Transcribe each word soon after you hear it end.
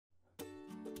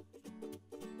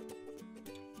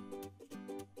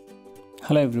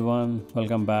Hello everyone,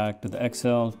 welcome back to the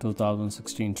Excel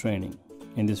 2016 training.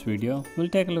 In this video, we'll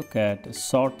take a look at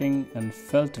sorting and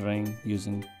filtering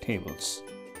using tables.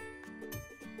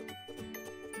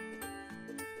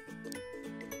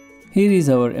 Here is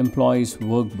our employees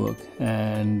workbook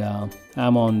and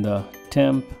I'm on the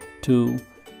temp to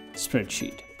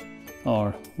spreadsheet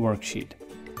or worksheet.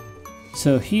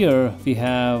 So here we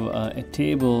have a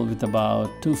table with about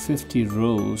 250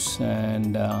 rows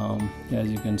and as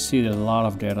you can see there's a lot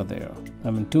of data there.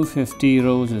 I mean 250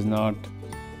 rows is not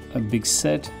a big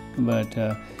set, but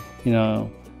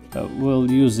we'll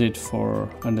use it for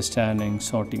understanding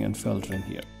sorting and filtering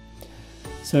here.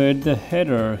 So at the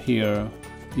header here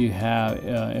you have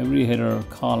every header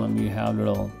column you have a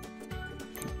little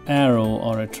arrow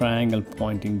or a triangle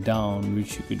pointing down,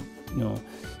 which you could you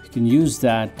can use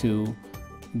that to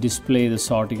display the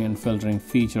sorting and filtering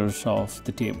features of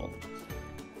the table.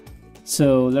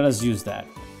 So let us use that.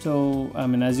 So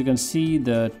as you can see,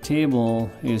 the table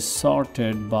is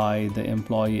sorted by the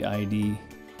employee ID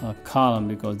column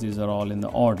because these are all in the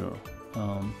order.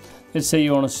 Let's say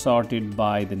you want to sort it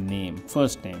by the name,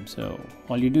 first name. So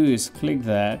all you do is click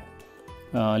that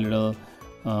little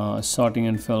sorting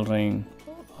and filtering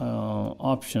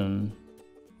option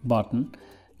button.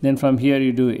 Then from here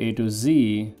you do A to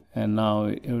Z, and now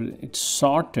it's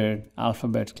sorted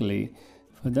alphabetically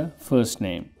for the first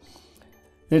name.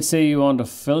 Let's say you want to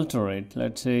filter it.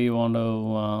 Let's say you want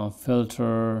to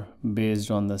filter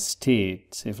based on the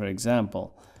state. Say for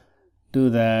example, do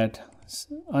that,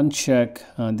 uncheck.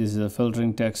 This is a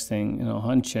filtering text thing.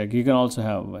 Uncheck. You can also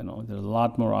have there's a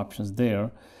lot more options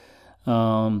there.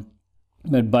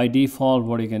 But by default,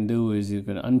 what you can do is you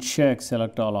can uncheck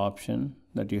select all option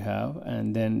that you have,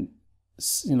 and then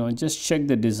just check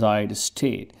the desired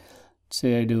state.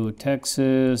 Say I do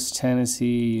Texas,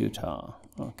 Tennessee, Utah.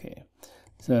 Okay,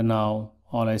 so now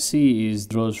all I see is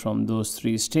rows from those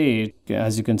three states.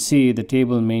 As you can see, the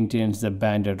table maintains the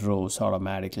banded rows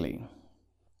automatically.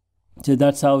 So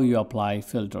that's how you apply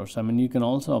filters. You can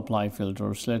also apply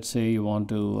filters. Let's say you want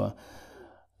to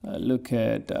look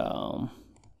at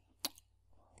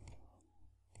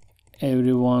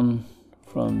everyone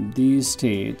from these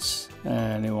states,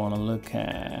 and you want to look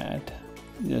at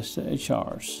just the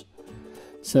HRs.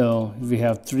 So if we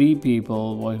have 3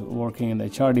 people working in the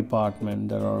HR department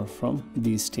that are from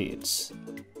these states,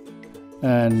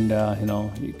 and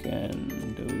you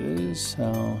can do this,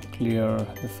 clear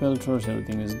the filters,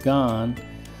 everything is gone.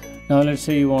 Now let's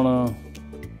say you want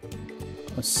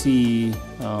to see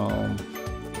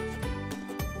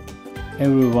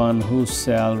everyone whose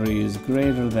salary is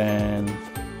greater than,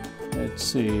 let's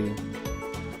see,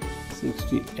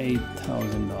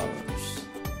 $68,000.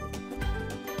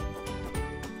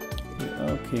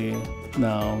 Okay,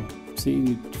 now see,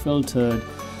 it filtered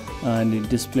and it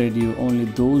displayed you only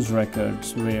those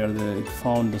records where it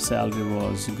found the salary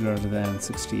was greater than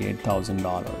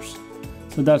 $68,000.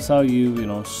 So that's how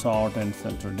you sort and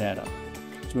filter data.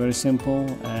 It's very simple,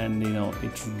 and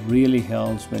it really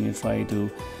helps when you try to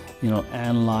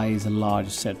analyze large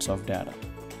sets of data.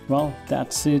 Well,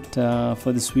 that's it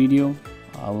for this video.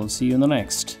 I will see you in the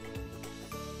next.